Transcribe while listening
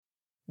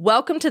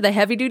Welcome to the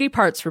Heavy Duty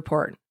Parts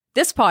Report.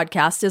 This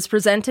podcast is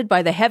presented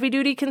by the Heavy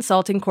Duty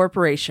Consulting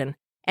Corporation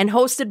and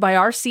hosted by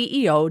our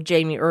CEO,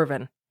 Jamie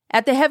Irvin.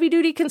 At the Heavy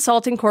Duty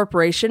Consulting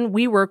Corporation,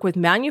 we work with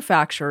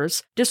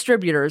manufacturers,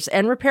 distributors,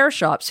 and repair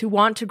shops who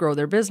want to grow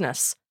their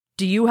business.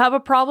 Do you have a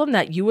problem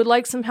that you would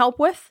like some help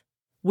with?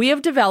 We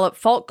have developed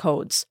fault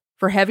codes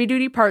for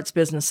heavy-duty parts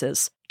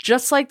businesses,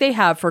 just like they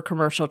have for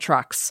commercial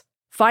trucks.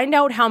 Find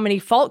out how many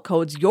fault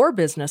codes your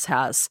business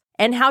has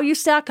and how you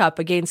stack up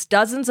against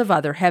dozens of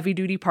other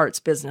heavy-duty parts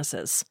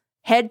businesses.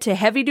 Head to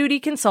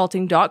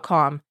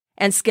heavydutyconsulting.com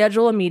and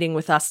schedule a meeting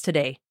with us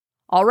today.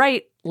 All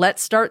right,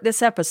 let's start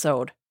this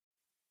episode.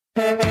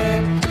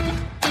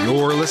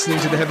 You're listening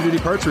to the Heavy Duty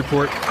Parts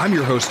Report. I'm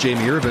your host,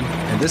 Jamie Irvin,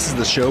 and this is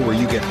the show where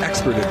you get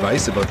expert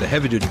advice about the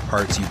heavy-duty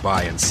parts you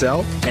buy and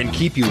sell and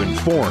keep you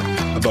informed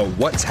about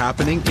what's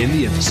happening in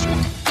the industry.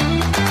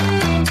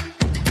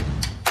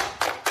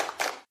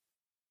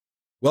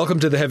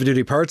 Welcome to the Heavy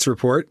Duty Parts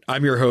Report.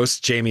 I'm your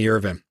host, Jamie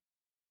Irvin.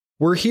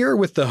 We're here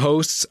with the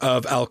hosts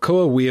of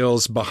Alcoa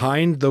Wheels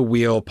Behind the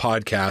Wheel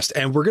podcast,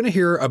 and we're going to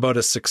hear about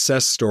a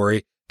success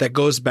story that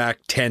goes back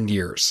 10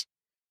 years.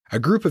 A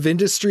group of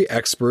industry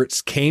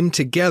experts came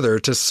together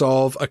to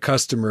solve a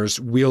customer's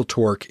wheel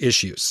torque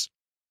issues.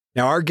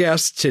 Now, our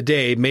guests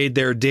today made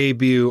their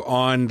debut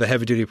on the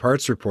Heavy Duty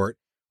Parts Report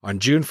on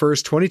June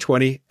 1st,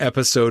 2020,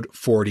 episode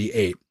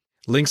 48.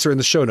 Links are in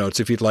the show notes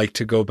if you'd like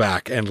to go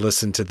back and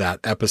listen to that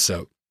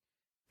episode.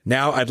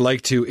 Now, I'd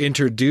like to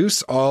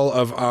introduce all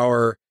of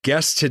our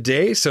guests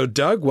today. So,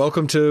 Doug,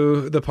 welcome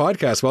to the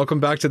podcast. Welcome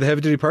back to the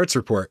Heavy Duty Parts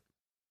Report.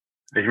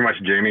 Thank you very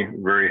much, Jamie.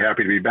 Very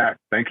happy to be back.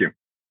 Thank you.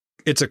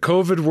 It's a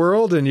COVID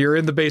world, and you're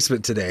in the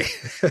basement today.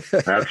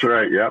 That's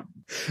right. Yep.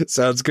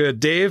 Sounds good.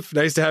 Dave,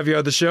 nice to have you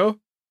on the show.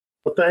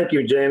 Well, thank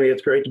you, Jamie.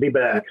 It's great to be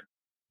back.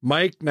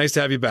 Mike, nice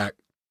to have you back.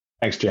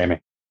 Thanks,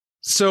 Jamie.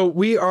 So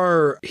we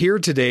are here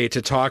today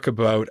to talk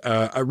about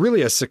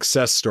really a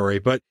success story.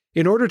 But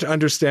in order to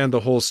understand the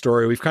whole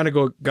story, we've kind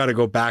of got to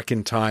go back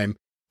in time.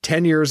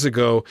 10 years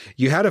ago,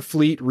 you had a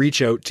fleet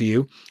reach out to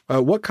you.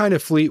 What kind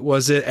of fleet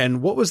was it,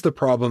 and what was the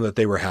problem that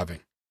they were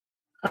having?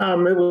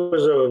 It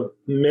was a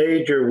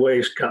major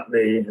waste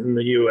company in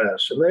the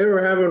U.S., and they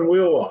were having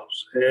wheel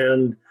offs.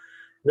 And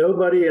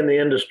nobody in the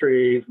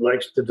industry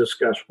likes to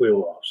discuss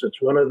wheel offs.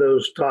 It's one of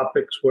those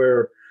topics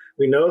where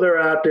we know they're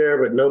out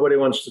there, but nobody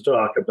wants to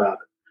talk about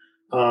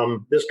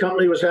it. This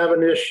company was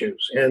having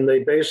issues, and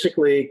they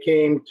basically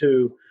came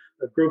to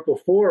a group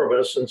of four of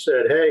us and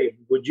said, "Hey,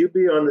 would you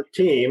be on the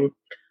team?"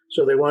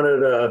 So they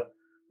wanted a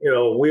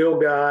wheel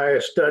guy,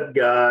 a stud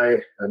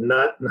guy, a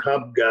nut and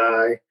hub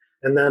guy,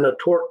 and then a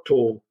torque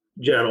tool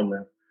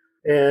gentleman.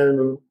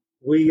 And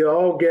we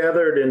all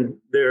gathered in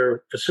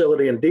their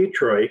facility in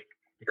Detroit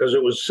because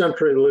it was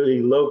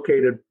centrally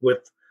located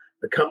with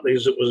the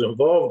companies that was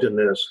involved in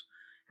this.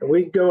 And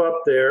we'd go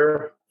up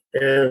there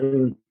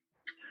and,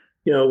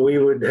 we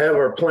would have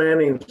our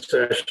planning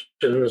session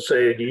and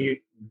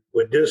say,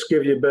 would this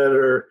give you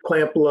better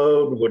clamp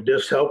load? Would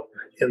this help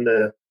in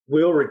the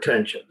wheel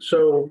retention?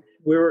 So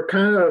we were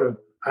kind of,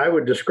 I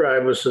would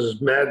describe us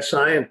as mad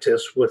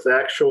scientists with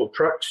actual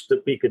trucks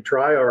that we could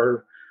try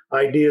our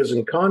ideas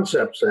and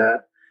concepts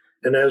at.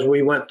 And as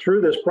we went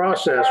through this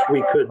process,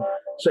 we could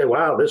say,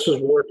 wow, this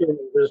is working,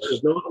 this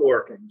is not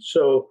working.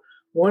 So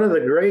one of the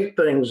great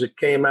things that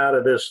came out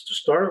of this to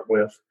start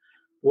with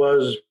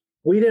was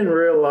we didn't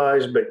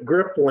realize, but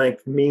grip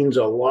length means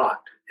a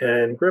lot.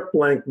 And grip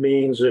length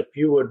means if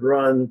you would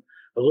run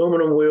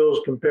aluminum wheels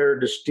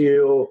compared to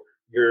steel,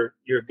 you're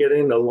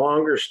getting a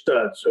longer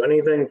stud. So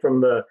anything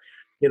from the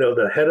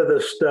head of the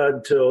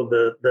stud till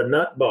the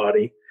nut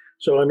body.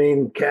 So,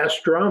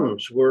 cast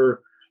drums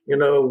were,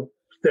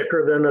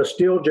 thicker than a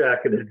steel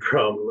jacketed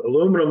drum.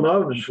 Aluminum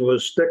hubs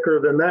was thicker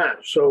than that.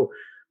 So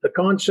the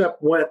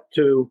concept went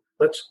to,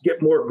 let's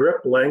get more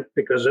grip length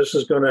because this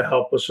is going to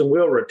help us in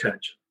wheel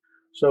retention.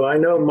 So I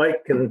know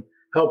Mike can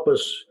help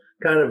us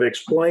kind of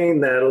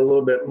explain that a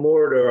little bit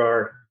more to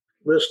our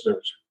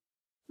listeners.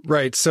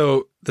 Right.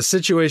 So the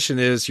situation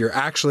is you're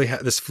actually,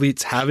 this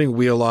fleet's having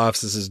wheel offs.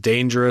 This is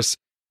dangerous.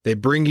 They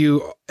bring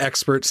you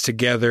experts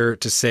together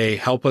to say,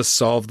 help us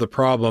solve the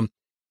problem.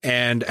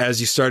 And as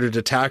you started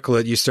to tackle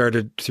it, you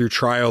started through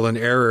trial and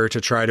error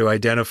to try to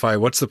identify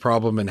what's the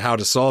problem and how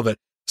to solve it.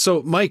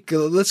 So Mike,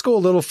 let's go a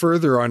little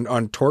further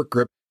on torque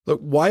grip. Look,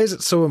 why is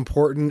it so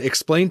important?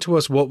 Explain to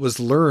us what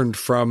was learned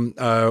from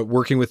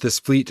working with this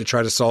fleet to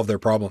try to solve their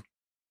problem.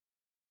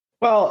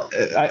 Well,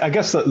 I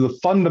guess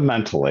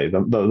fundamentally,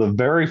 the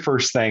very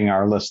first thing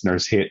our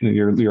listeners,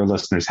 your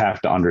listeners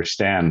have to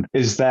understand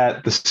is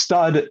that the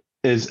stud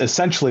is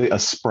essentially a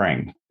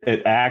spring.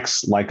 It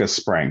acts like a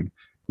spring.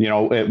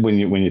 When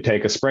you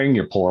take a spring,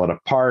 you pull it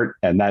apart,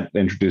 and that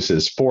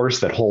introduces force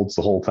that holds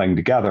the whole thing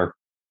together.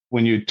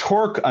 When you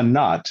torque a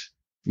nut,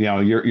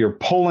 you're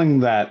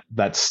pulling that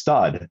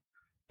stud,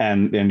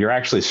 and you're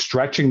actually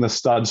stretching the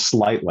stud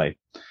slightly,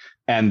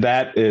 and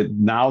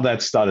now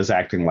that stud is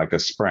acting like a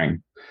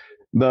spring.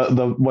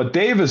 The what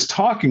Dave is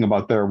talking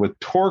about there with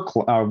torque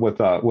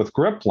with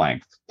grip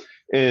length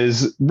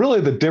is really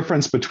the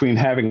difference between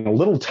having a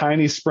little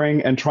tiny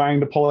spring and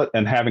trying to pull it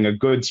and having a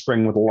good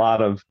spring with a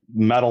lot of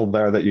metal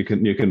there that you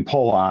can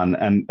pull on,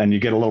 and you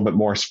get a little bit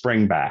more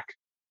spring back.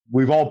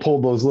 We've all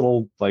pulled those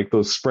little, like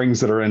those springs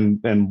that are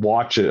in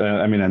watches,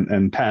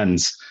 in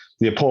pens.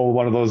 You pull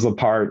one of those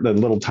apart, the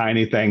little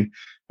tiny thing,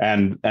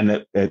 and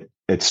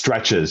it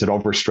stretches, it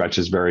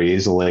overstretches very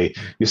easily.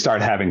 You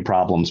start having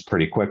problems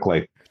pretty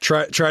quickly.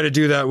 Try to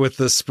do that with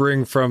the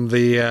spring from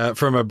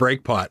a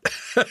brake pot.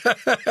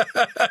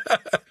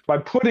 By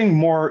putting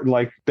more,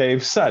 like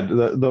Dave said,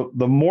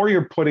 the more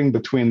you're putting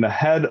between the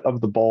head of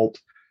the bolt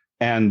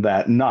and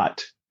that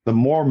nut, the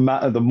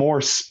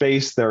more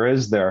space there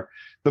is there,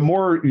 the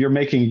more you're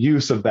making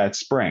use of that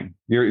spring.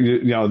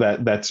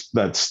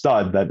 That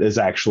stud that is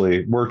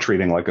actually, we're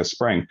treating like a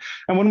spring.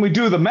 And when we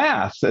do the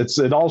math,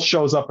 it all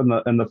shows up in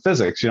the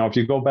physics. If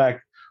you go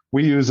back,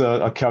 we use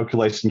a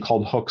calculation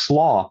called Hooke's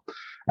law.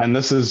 And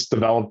this is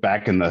developed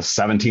back in the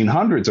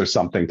 1700s or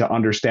something to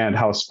understand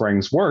how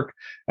springs work.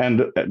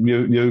 And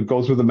you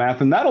go through the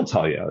math, and that'll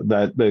tell you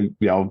that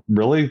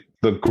really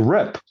the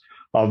grip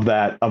of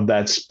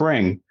that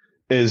spring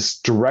is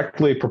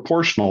directly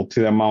proportional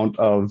to the amount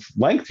of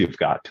length you've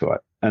got to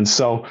it. And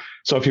so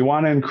if you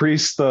want to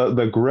increase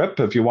the grip,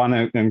 if you want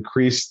to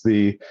increase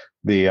the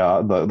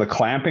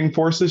clamping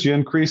forces, you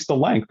increase the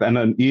length. And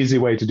an easy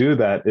way to do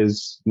that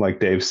is,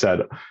 like Dave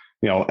said,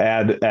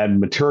 add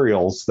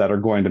materials that are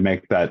going to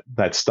make that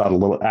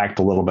stud act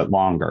a little bit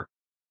longer.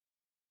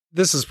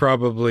 This is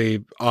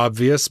probably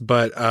obvious,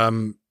 but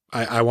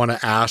I want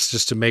to ask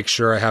just to make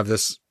sure I have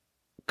this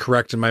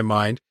correct in my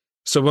mind.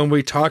 So when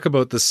we talk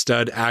about the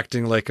stud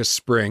acting like a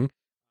spring,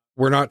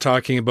 we're not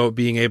talking about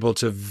being able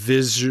to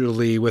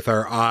visually with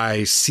our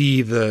eye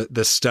see the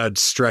stud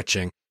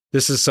stretching.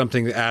 This is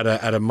something at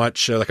a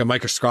much like a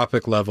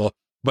microscopic level,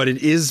 but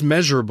it is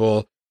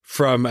measurable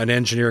from an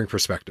engineering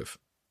perspective.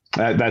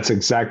 That's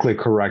exactly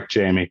correct,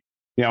 Jamie.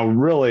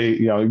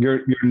 Really,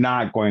 you're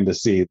not going to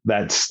see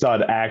that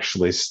stud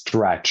actually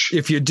stretch.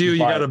 If you do, you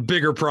got a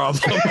bigger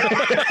problem.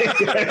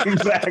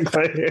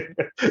 Exactly.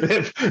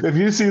 If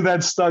you see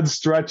that stud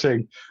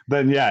stretching,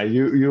 then yeah,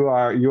 you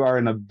are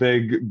in a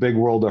big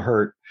world of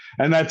hurt.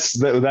 And that's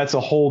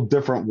a whole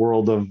different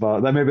world of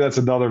that. Maybe that's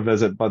another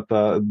visit, but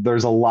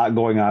there's a lot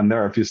going on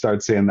there if you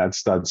start seeing that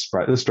stud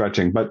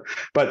stretching. But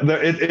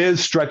it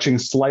is stretching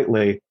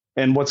slightly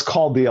in what's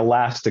called the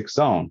elastic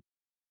zone.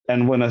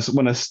 And when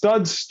a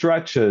stud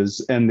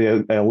stretches in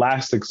the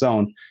elastic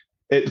zone,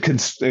 it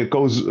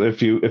goes,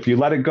 if you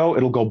let it go,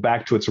 it'll go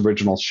back to its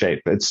original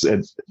shape.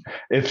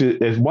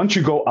 If once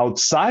you go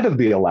outside of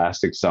the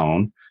elastic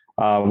zone,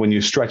 when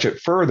you stretch it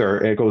further,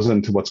 it goes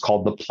into what's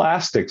called the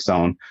plastic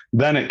zone.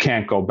 Then it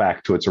can't go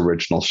back to its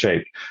original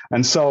shape.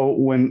 And so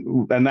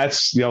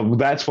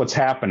that's what's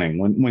happening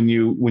when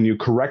you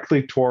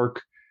correctly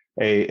torque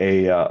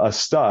a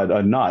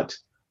nut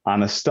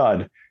on a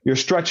stud. You're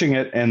stretching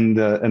it in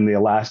the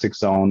elastic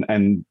zone,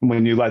 and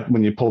when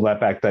you pull that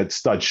back, that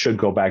stud should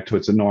go back to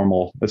its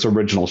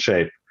original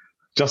shape,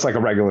 just like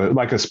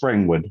a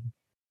spring would.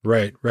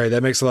 Right.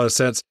 That makes a lot of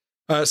sense.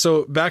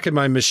 So back in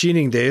my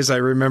machining days, I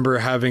remember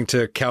having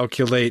to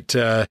calculate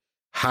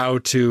how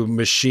to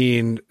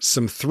machine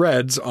some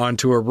threads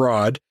onto a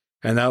rod,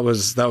 and that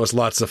was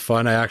lots of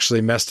fun. I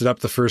actually messed it up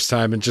the first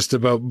time and just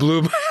about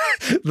blew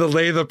the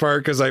lathe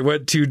apart because I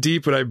went too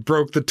deep and I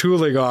broke the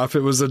tooling off.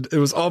 It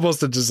was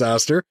almost a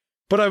disaster,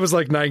 but I was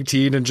like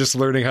 19 and just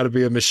learning how to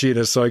be a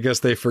machinist, so I guess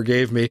they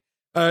forgave me.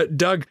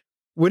 Doug,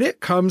 when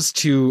it comes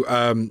to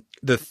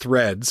the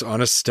threads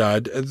on a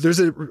stud, there's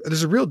a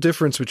real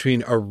difference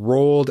between a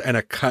rolled and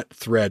a cut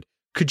thread.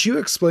 Could you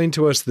explain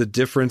to us the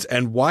difference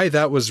and why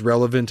that was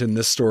relevant in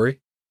this story?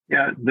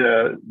 Yeah,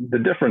 the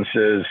difference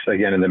is,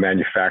 again, in the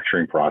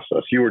manufacturing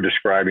process. You were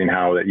describing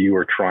how that you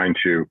were trying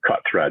to cut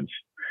threads,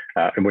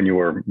 and when you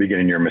were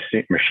beginning your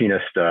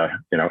machinist,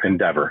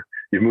 endeavor,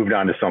 you've moved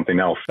on to something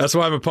else. That's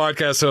why I'm a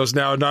podcast host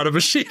now, not a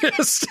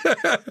machinist.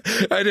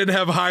 I didn't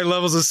have high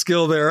levels of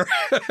skill there.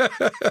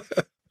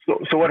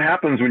 So what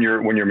happens when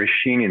you're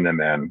machining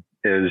them in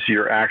is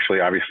you're actually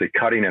obviously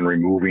cutting and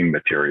removing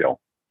material,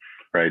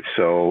 right?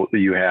 So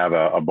you have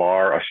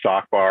a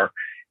stock bar,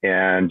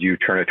 and you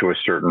turn it to a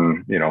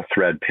certain,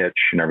 thread pitch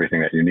and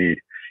everything that you need,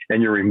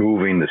 and you're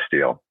removing the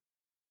steel.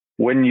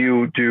 When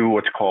you do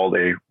what's called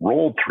a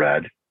rolled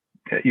thread,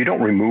 you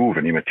don't remove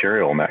any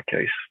material in that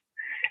case.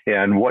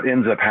 And what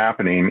ends up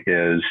happening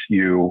is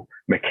you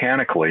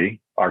mechanically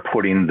are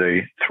putting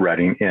the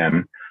threading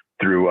in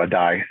through a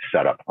die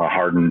setup. A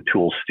hardened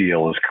tool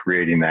steel is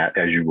creating that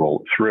as you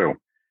roll it through.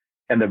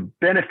 And the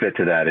benefit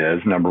to that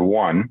is, number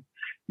one,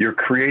 you're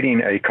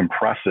creating a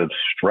compressive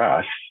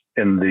stress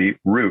in the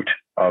root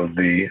of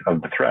the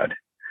thread.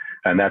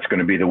 And that's going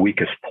to be the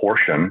weakest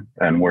portion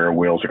and where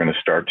wheels are going to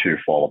start to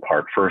fall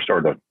apart first,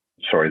 or the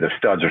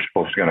studs are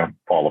supposed to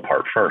fall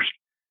apart first.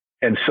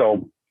 And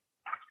so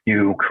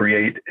you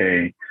create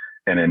an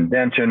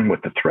indentation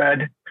with the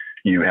thread.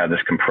 You have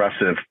this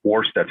compressive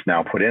force that's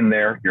now put in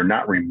there. You're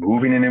not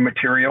removing any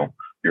material.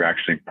 You're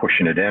actually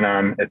pushing it in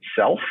on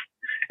itself.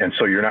 And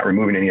so you're not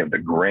removing any of the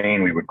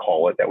grain, we would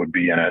call it, that would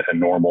be in a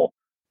normal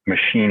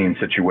machining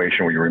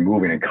situation where you're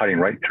removing and cutting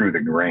right through the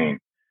grain.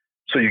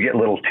 So you get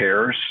little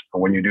tears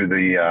when you do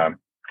the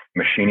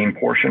machining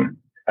portion,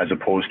 as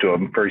opposed to a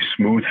very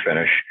smooth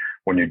finish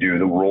when you do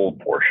the rolled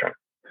portion.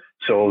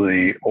 So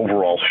the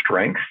overall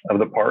strength of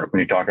the part, when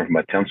you're talking from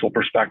a tensile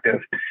perspective,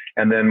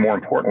 and then more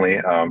importantly,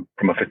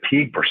 from a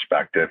fatigue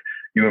perspective,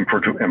 you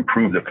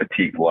improve the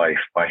fatigue life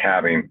by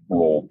having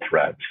rolled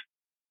threads.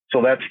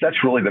 So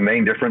that's really the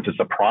main difference. It's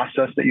the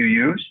process that you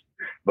use,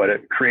 but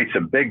it creates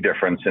a big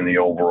difference in the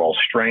overall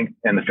strength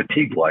and the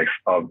fatigue life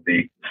of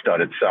the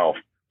stud itself.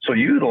 So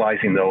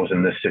utilizing those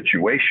in this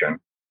situation,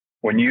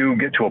 when you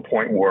get to a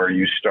point where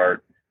you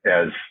start,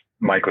 as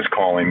Mike was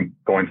calling,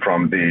 going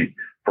from the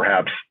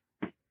perhaps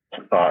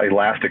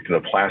elastic to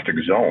the plastic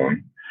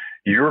zone,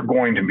 you're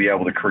going to be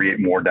able to create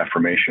more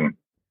deformation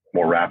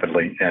more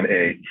rapidly in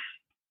a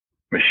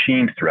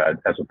machined thread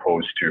as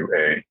opposed to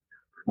a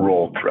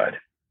rolled thread.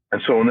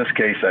 And so in this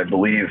case, I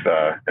believe,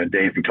 and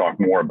Dave can talk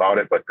more about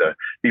it, but the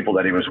people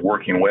that he was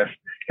working with,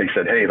 he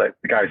said, hey,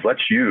 guys,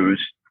 let's use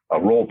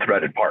rolled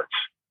threaded parts.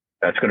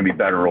 That's going to be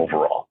better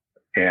overall.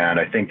 And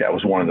I think that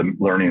was one of the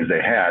learnings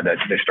they had, that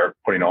they start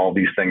putting all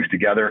these things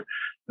together,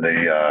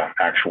 the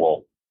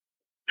actual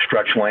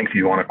stretch length,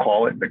 you want to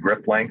call it, the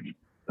grip length,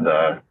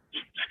 the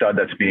stud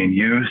that's being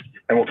used.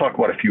 And we'll talk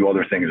about a few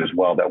other things as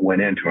well that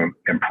went into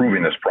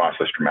improving this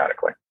process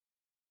dramatically.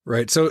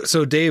 Right.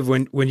 So Dave,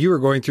 when you were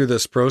going through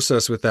this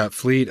process with that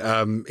fleet,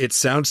 it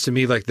sounds to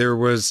me like there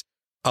was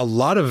a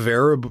lot of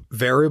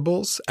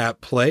variables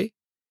at play.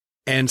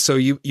 And so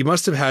you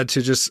must have had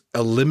to just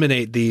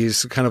eliminate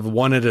these kind of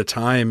one at a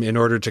time in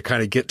order to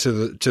kind of get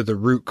to the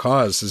root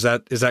cause. Is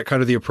that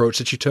kind of the approach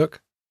that you took?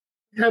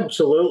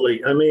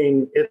 Absolutely. I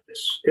mean,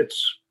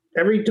 it's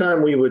every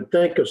time we would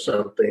think of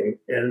something,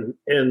 and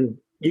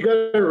you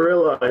got to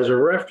realize a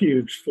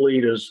refuge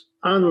fleet is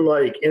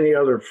unlike any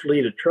other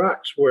fleet of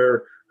trucks,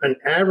 where an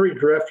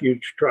average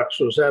refuge truck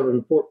was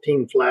having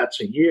 14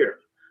 flats a year,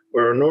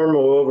 where a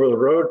normal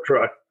over-the-road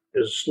truck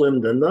is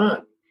slim to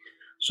none.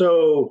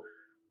 So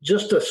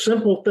just a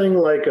simple thing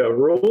like a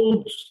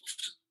rolled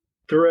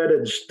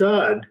threaded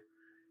stud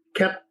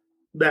kept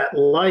that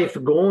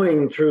life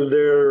going through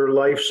their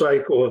life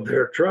cycle of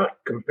their truck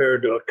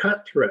compared to a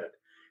cut thread.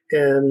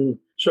 And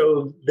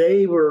so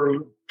they were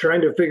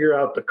trying to figure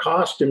out the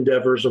cost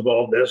endeavors of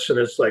all this. And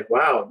it's like,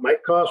 wow, it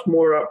might cost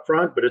more up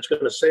front, but it's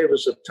going to save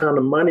us a ton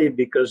of money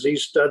because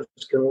these studs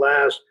can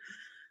last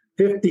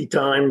 50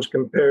 times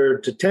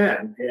compared to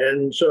 10.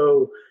 And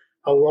so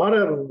a lot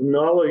of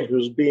knowledge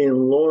was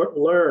being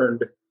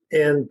learned.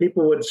 And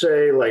people would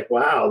say, like,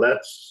 wow,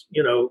 that's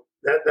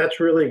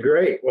really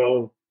great.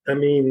 Well, I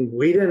mean,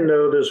 we didn't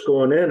know this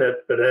going in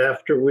it, but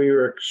after we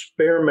were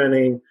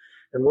experimenting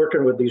and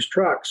working with these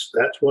trucks,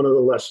 that's one of the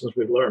lessons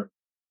we learned.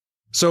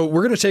 So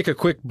we're going to take a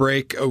quick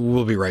break.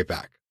 We'll be right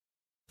back.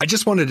 I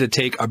just wanted to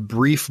take a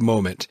brief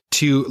moment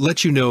to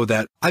let you know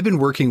that I've been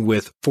working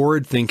with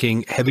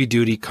forward-thinking,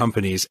 heavy-duty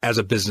companies as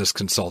a business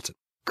consultant,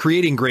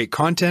 creating great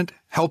content,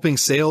 helping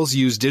sales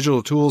use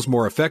digital tools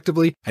more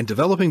effectively, and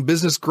developing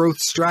business growth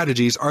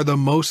strategies are the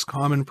most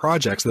common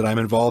projects that I'm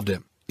involved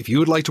in. If you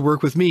would like to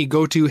work with me,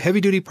 go to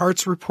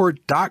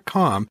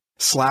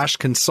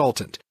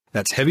heavydutypartsreport.com/consultant.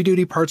 That's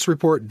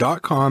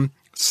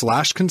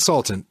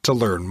heavydutypartsreport.com/consultant to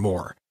learn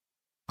more.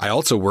 I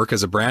also work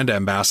as a brand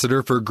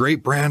ambassador for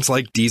great brands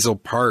like Diesel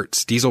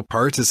Parts. Diesel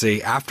Parts is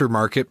a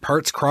aftermarket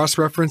parts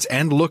cross-reference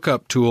and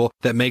lookup tool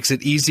that makes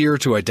it easier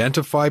to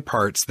identify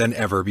parts than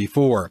ever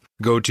before.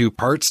 Go to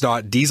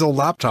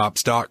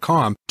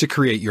parts.diesellaptops.com to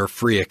create your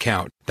free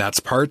account. That's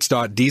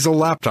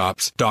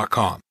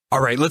parts.diesellaptops.com.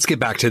 All right, let's get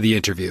back to the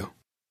interview.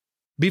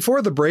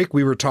 Before the break,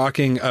 we were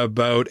talking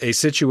about a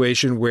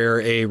situation where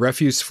a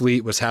refuse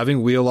fleet was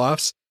having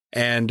wheel-offs,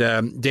 and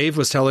Dave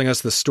was telling us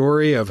the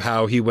story of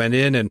how he went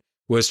in and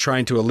was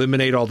trying to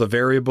eliminate all the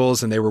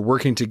variables, and they were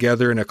working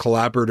together in a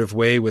collaborative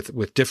way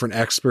with different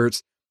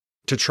experts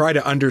to try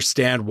to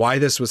understand why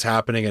this was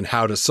happening and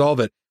how to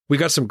solve it. We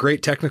got some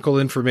great technical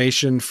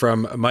information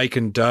from Mike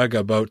and Doug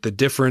about the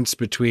difference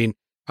between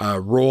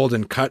rolled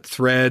and cut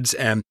threads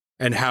and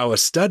how a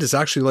stud is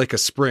actually like a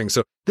spring.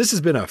 So this has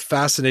been a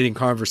fascinating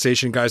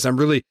conversation, guys. I'm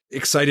really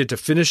excited to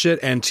finish it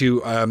and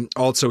to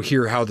also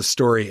hear how the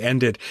story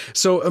ended.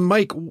 So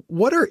Mike,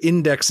 what are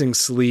indexing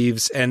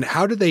sleeves and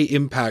how do they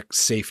impact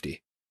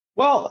safety?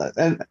 Well,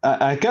 and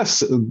I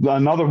guess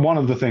another one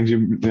of the things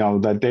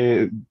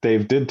that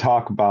Dave did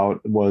talk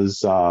about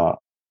was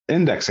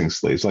indexing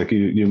sleeves, like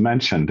you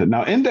mentioned.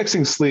 Now,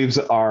 indexing sleeves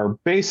are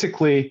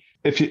basically,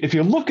 if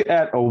you look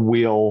at a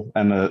wheel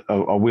and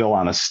a wheel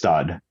on a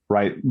stud,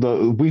 right?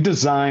 We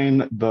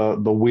design the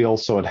wheel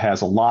so it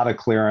has a lot of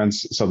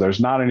clearance, so there's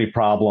not any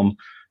problem.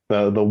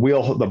 The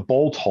wheel, the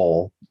bolt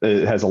hole,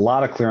 it has a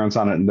lot of clearance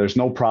on it, and there's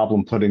no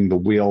problem putting the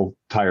wheel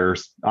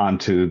tires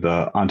onto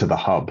the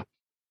hub.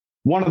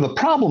 One of the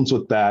problems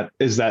with that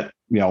is that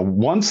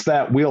once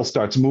that wheel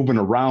starts moving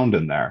around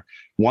in there,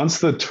 once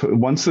the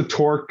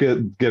torque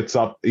gets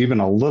up even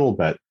a little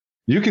bit,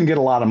 you can get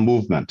a lot of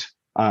movement.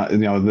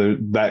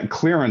 That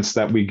clearance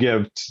that we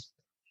give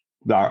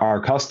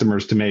our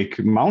customers to make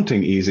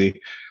mounting easy,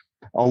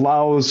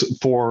 allows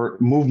for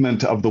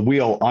movement of the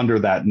wheel under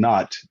that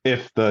nut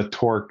if the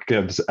torque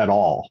gives at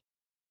all.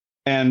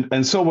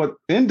 And so what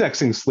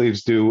indexing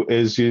sleeves do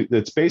is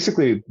it's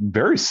basically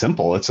very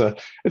simple. It's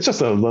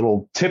just a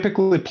little,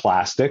 typically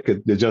plastic.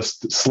 You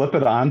just slip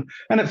it on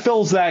and it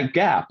fills that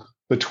gap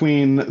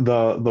between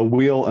the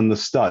wheel and the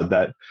stud.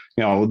 That,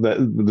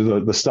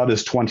 the stud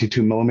is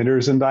 22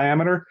 millimeters in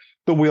diameter.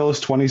 The wheel is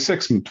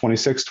 27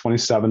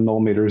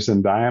 millimeters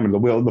in diameter.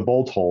 The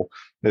bolt hole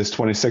is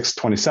 26,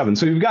 27.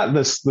 So you've got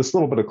this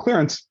little bit of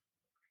clearance,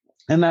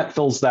 and that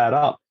fills that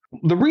up.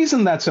 The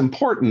reason that's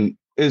important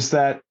is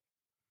that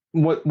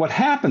what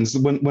happens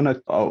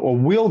when a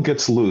wheel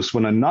gets loose,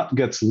 when a nut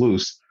gets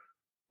loose,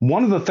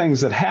 one of the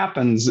things that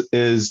happens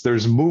is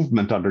there's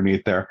movement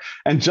underneath there.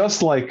 And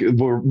just like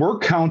we're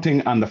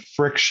counting on the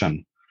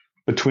friction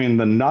between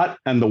the nut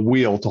and the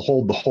wheel to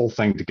hold the whole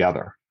thing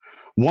together.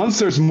 Once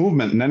there's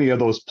movement in any of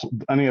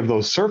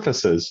those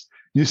surfaces,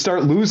 you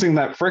start losing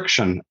that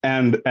friction,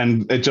 and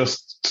it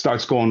just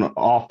starts going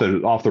off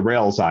the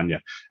rails on you.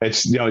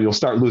 It's, you'll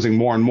start losing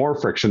more and more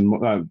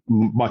friction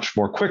much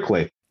more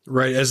quickly.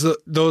 Right. As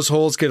those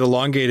holes get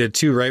elongated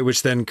too, right?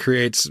 Which then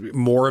creates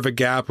more of a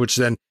gap, which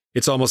then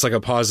it's almost like a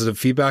positive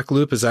feedback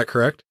loop. Is that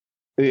correct?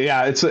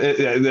 Yeah,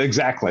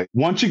 exactly.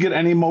 Once you get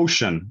any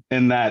motion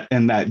in that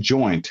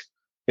joint,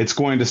 it's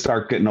going to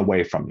start getting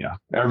away from you.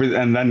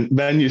 And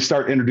then you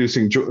start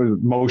introducing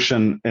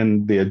motion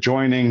in the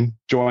adjoining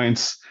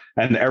joints,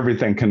 and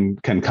everything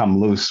can come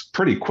loose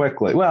pretty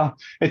quickly. Well,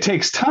 it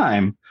takes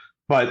time,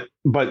 but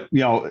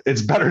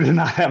it's better to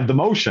not have the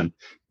motion,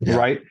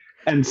 right?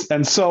 And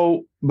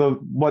so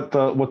what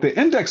the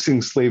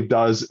indexing sleeve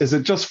does is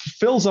it just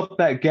fills up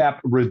that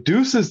gap,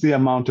 reduces the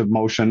amount of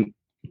motion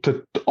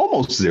to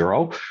almost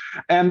zero,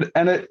 and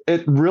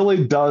it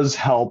really does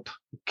help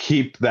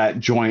keep that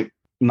joint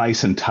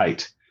nice and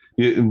tight.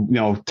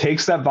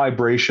 Takes that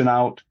vibration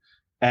out,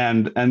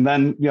 and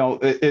then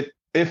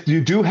if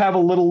you do have a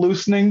little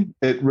loosening,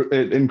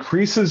 it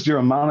increases your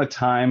amount of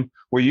time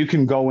where you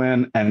can go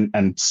in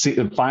and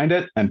find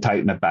it and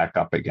tighten it back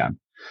up again.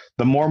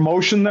 The more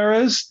motion there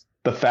is,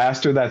 the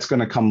faster that's going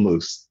to come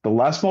loose. The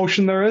less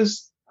motion there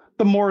is,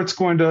 the more it's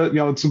going to,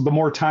 the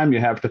more time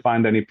you have to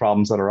find any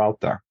problems that are out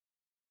there.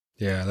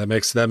 Yeah, that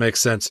makes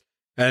sense.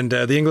 And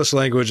the English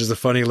language is a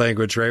funny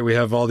language, right? We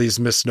have all these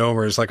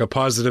misnomers, like a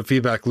positive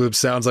feedback loop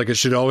sounds like it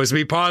should always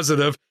be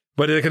positive,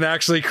 but it can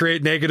actually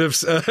create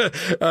negative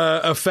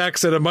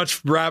effects at a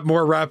much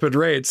more rapid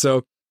rate.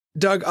 So,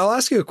 Doug, I'll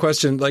ask you a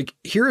question. Like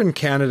here in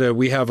Canada,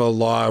 we have a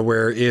law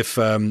where if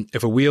a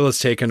wheel is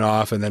taken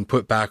off and then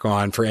put back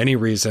on for any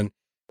reason,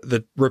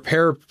 the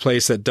repair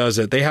place that does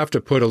it, they have to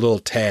put a little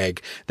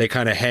tag. They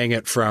kind of hang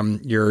it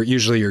from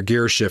usually your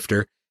gear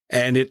shifter.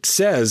 And it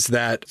says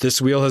that this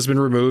wheel has been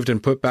removed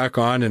and put back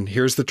on, and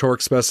here's the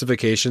torque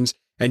specifications.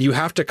 And you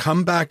have to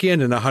come back in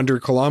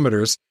 100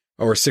 kilometers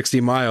or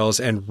 60 miles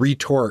and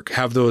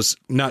have those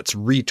nuts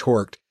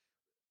retorqued.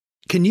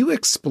 Can you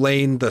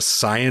explain the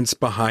science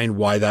behind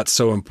why that's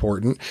so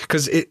important?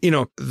 Because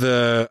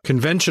the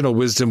conventional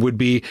wisdom would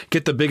be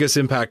get the biggest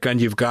impact gun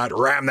you've got,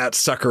 ram that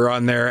sucker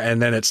on there,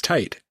 and then it's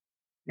tight.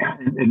 Yeah,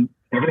 and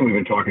everything we've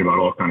been talking about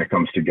all kind of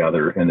comes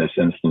together in this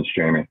instance,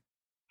 Jamie.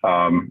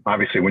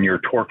 Obviously, when you're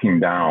torquing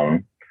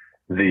down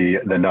the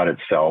nut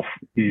itself,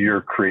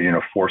 you're creating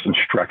a force and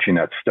stretching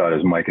that stud,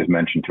 as Mike has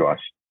mentioned to us.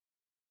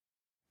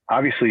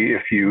 Obviously,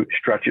 if you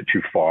stretch it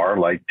too far,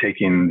 like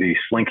taking the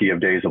slinky of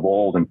days of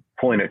old and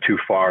pulling it too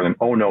far, then,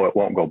 oh no, it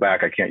won't go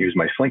back. I can't use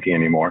my slinky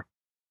anymore.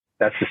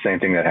 That's the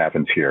same thing that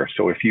happens here.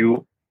 So if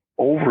you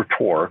over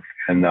torque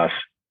and thus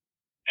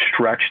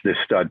stretch this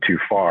stud too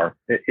far,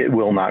 it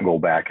will not go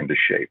back into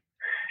shape.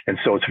 And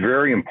so it's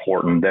very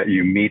important that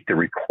you meet the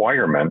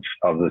requirements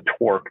of the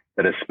torque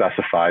that is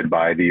specified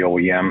by the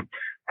OEM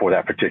for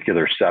that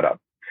particular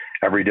setup.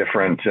 Every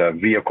different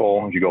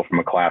vehicle, if you go from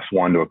a class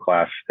 1 to a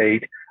class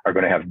 8, are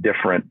going to have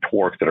different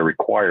torques that are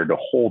required to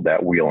hold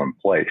that wheel in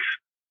place.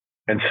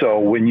 And so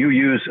when you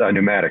use a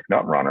pneumatic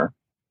nut runner,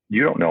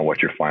 you don't know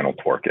what your final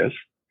torque is.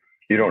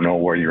 You don't know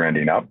where you're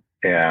ending up.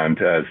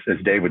 And as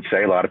Dave would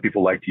say, a lot of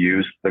people like to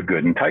use the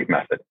good and tight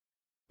method.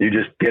 You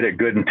just get it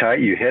good and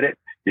tight. You hit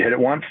it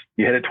once,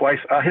 you hit it twice,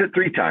 hit it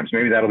 3 times.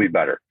 Maybe that'll be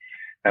better.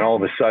 And all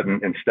of a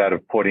sudden, instead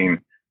of putting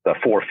the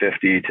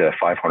 450 to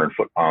 500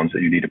 foot-pounds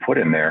that you need to put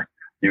in there,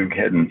 you're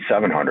hitting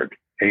 700,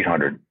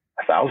 800,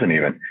 1,000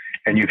 even.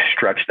 And you've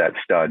stretched that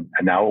stud,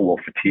 and now it will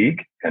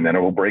fatigue and then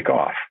it will break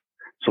off.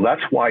 So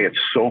that's why it's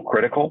so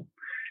critical.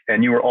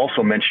 And you were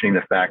also mentioning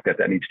the fact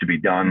that needs to be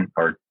done,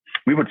 or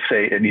we would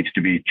say it needs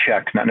to be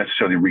checked, not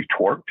necessarily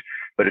retorqued,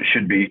 but it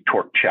should be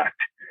torque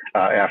checked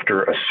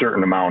after a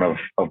certain amount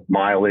of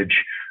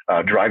mileage,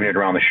 driving it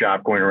around the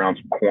shop, going around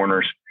some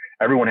corners.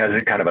 Everyone has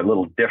a kind of a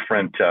little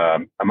different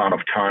amount of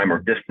time or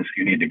distance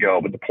you need to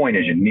go. But the point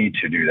is you need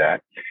to do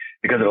that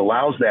because it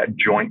allows that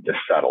joint to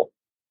settle.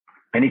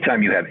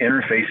 Anytime you have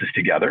interfaces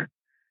together,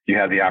 you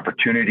have the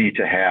opportunity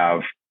to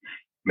have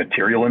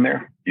material in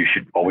there. You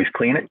should always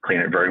clean it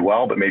very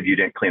well, but maybe you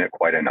didn't clean it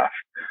quite enough.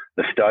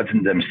 The studs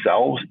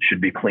themselves should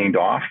be cleaned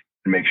off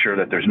and make sure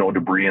that there's no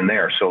debris in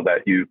there so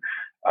that you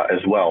as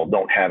well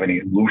don't have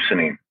any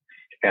loosening.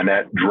 And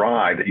that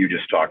drive that you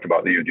just talked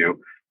about that you do,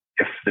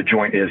 if the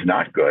joint is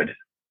not good,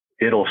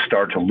 it'll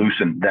start to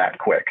loosen that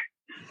quick.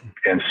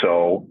 And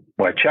so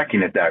by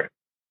checking it that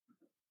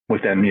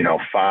within,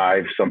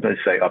 5, sometimes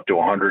say up to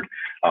 100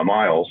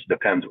 miles,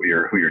 depends who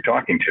you're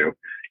talking to,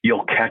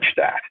 you'll catch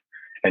that.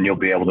 And you'll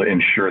be able to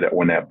ensure that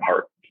when that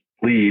part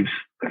leaves,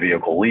 the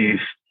vehicle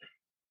leaves,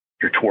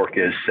 your torque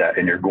is set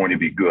and you're going to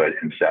be good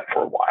and set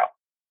for a while.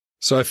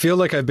 So I feel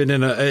like I've been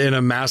in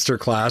a master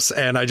class,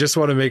 and I just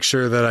want to make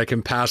sure that I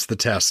can pass the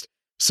test.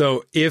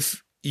 So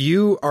if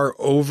you are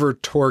over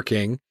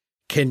torquing,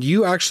 can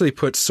you actually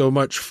put so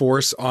much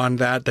force on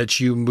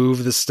that you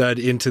move the stud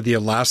into the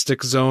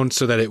elastic zone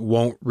so that it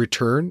won't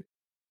return?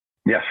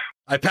 Yes.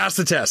 I passed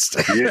the test.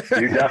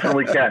 you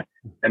definitely can.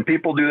 And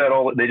people do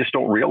that they just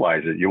don't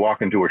realize it. You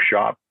walk into a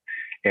shop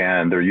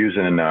and they're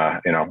using,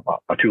 a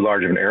too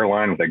large of an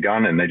airline with a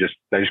gun, and they just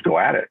go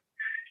at it.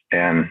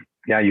 And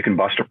yeah, you can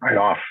bust it right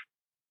off.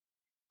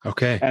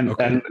 Okay. And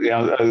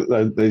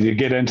you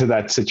get into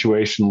that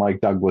situation like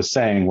Doug was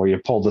saying, where you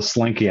pull the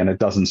slinky and it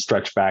doesn't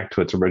stretch back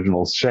to its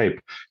original shape.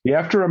 You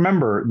have to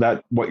remember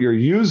that what you're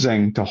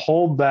using to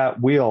hold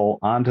that wheel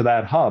onto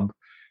that hub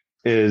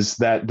is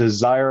that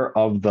desire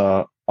of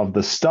the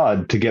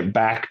stud to get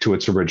back to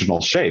its original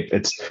shape.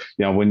 It's,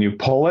 when you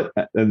pull it,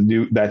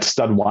 that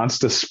stud wants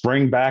to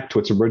spring back to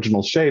its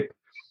original shape.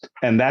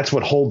 And that's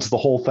what holds the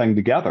whole thing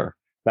together.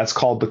 That's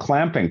called the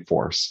clamping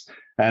force.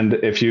 And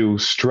if you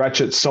stretch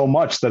it so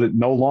much that it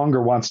no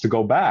longer wants to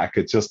go back,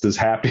 it just is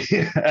happy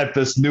at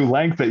this new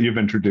length that you've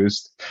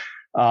introduced.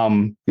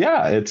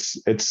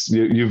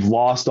 You've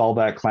lost all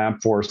that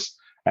clamp force,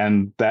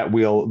 and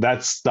that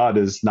stud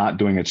is not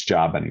doing its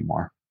job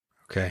anymore.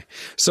 Okay.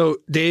 So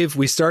Dave,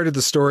 we started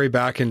the story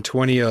back in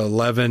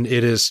 2011.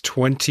 It is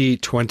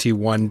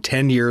 2021,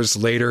 10 years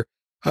later.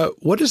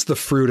 What is the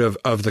fruit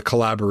of the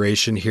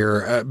collaboration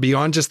here?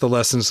 Beyond just the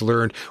lessons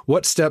learned,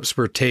 what steps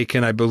were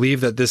taken? I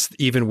believe that this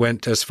even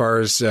went as far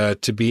as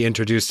to be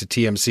introduced to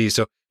TMC.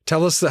 So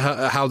tell us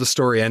how the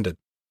story ended.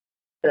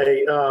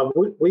 Hey,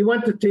 we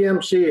went to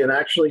TMC and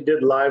actually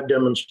did live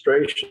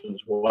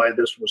demonstrations why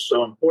this was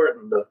so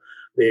important,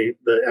 the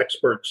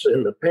experts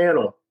in the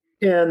panel.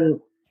 And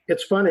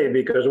it's funny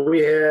because we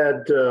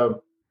had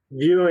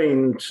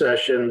viewing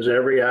sessions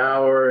every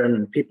hour,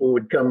 and people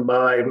would come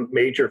by,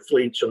 major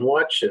fleets, and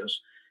watch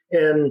this.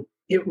 And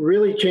it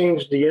really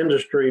changed the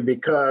industry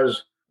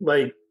because,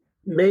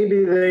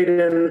 maybe they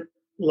didn't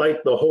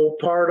like the whole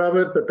part of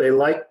it, but they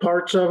liked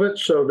parts of it.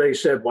 So they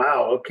said,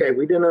 wow, okay,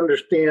 we didn't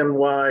understand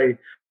why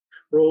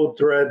rolled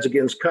threads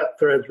against cut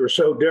threads were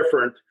so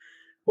different.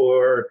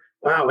 Or,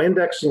 wow,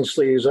 indexing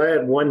sleeves. I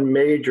had one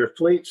major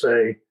fleet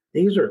say,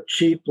 these are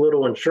cheap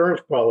little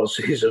insurance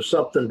policies. If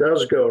something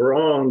does go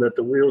wrong, that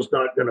the wheel's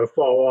not going to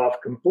fall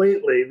off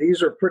completely.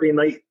 These are pretty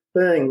neat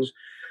things.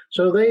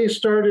 So they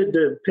started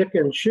to pick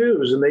and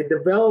choose, and they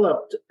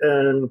developed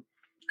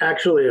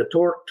actually a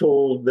torque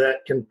tool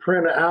that can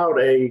print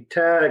out a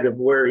tag of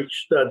where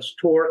each stud's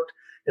torqued,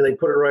 and they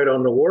put it right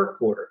on the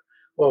work order.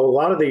 Well, a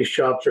lot of these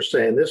shops are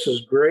saying this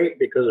is great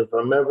because if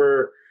I'm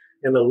ever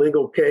in a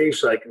legal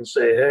case, I can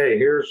say, hey,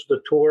 here's the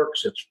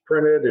torques. It's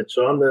printed. It's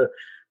on the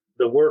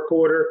work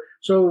order.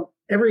 So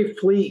every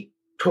fleet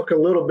took a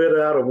little bit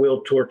out of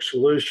Wheel Torque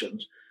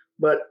Solutions.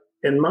 But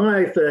in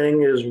my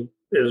thing is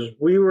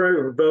we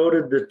were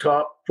voted the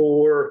top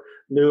 4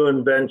 new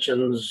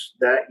inventions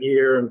that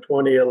year in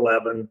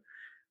 2011.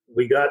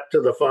 We got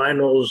to the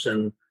finals,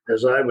 and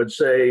as I would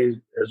say,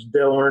 as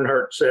Dale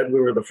Earnhardt said,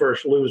 we were the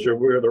first loser.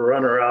 We were the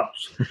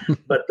runner-ups.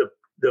 But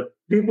the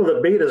people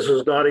that beat us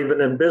is not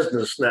even in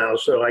business now.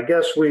 So I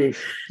guess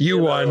you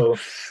won.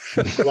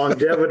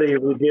 Longevity,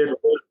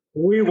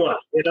 we won,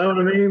 you know what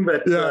I mean?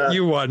 But yeah,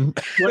 you won.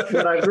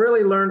 what I've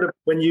really learned,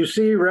 when you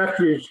see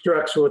refuse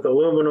trucks with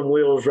aluminum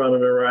wheels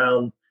running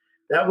around,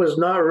 that was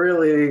not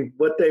really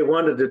what they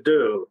wanted to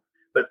do.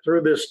 But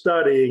through this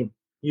study,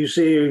 you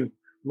see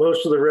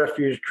most of the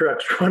refuse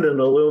trucks running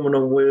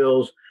aluminum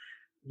wheels,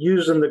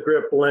 using the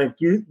grip link,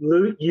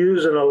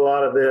 using a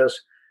lot of this.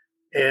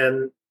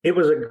 And it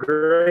was a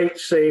great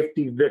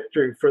safety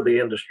victory for the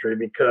industry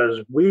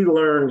because we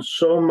learned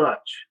so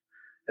much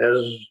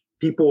as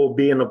people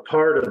being a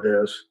part of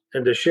this,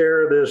 and to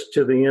share this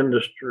to the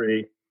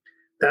industry.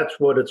 That's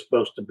what it's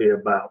supposed to be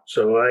about.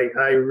 So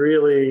I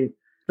really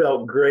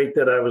felt great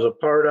that I was a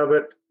part of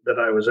it, that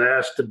I was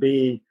asked to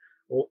be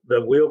the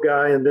wheel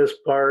guy in this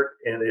part,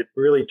 and it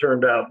really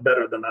turned out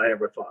better than I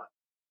ever thought.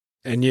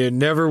 And you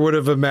never would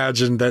have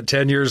imagined that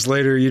 10 years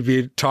later you'd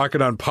be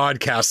talking on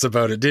podcasts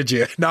about it, did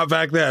you? Not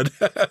back then.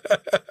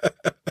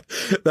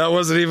 That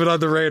wasn't even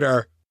on the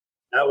radar.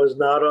 That was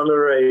not on the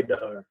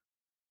radar.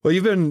 Well,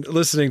 you've been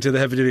listening to the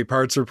Heavy Duty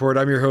Parts Report.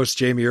 I'm your host,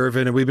 Jamie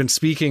Irvin, and we've been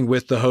speaking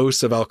with the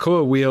hosts of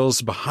Alcoa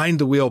Wheels Behind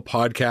the Wheel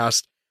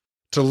podcast.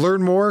 To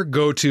learn more,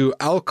 go to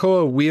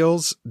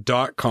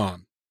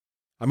alcoawheels.com.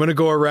 I'm going to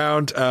go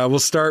around. We'll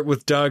start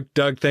with Doug.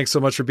 Doug, thanks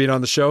so much for being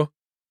on the show.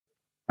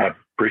 I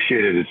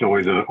appreciate it. It's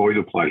always a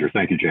pleasure.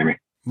 Thank you, Jamie.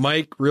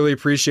 Mike, really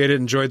appreciate it.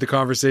 Enjoyed the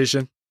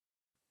conversation.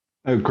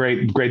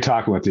 Great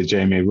talking with you,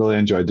 Jamie. Really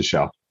enjoyed the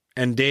show.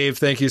 And Dave,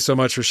 thank you so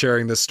much for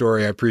sharing this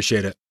story. I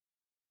appreciate it.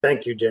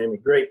 Thank you, Jamie.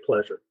 Great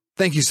pleasure.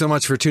 Thank you so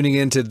much for tuning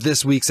in to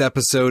this week's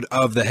episode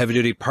of the Heavy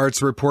Duty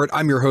Parts Report.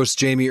 I'm your host,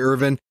 Jamie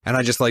Irvin, and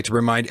I just like to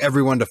remind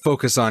everyone to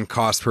focus on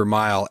cost per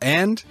mile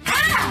and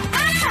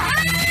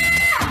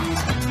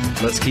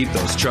let's keep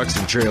those trucks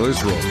and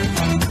trailers rolling.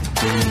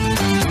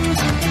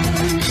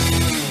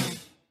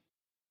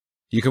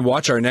 You can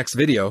watch our next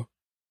video.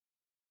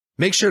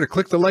 Make sure to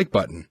click the like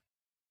button,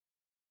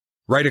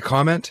 write a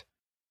comment,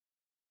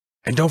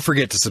 and don't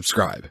forget to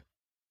subscribe.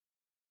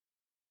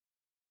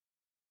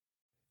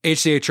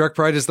 HDA Truck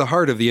Pride is the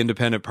heart of the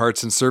independent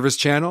parts and service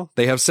channel.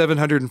 They have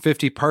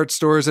 750 parts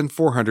stores and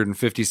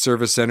 450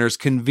 service centers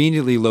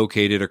conveniently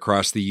located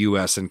across the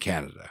US and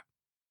Canada.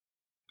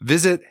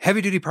 Visit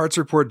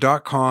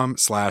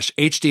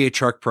heavydutypartsreport.com/HDA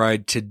Truck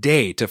Pride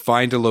today to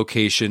find a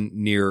location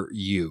near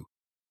you.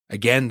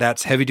 Again,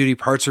 that's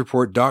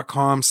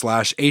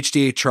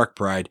heavydutypartsreport.com/HDA Truck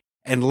Pride,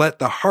 and let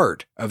the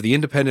heart of the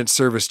independent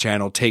service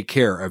channel take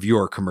care of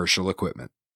your commercial equipment.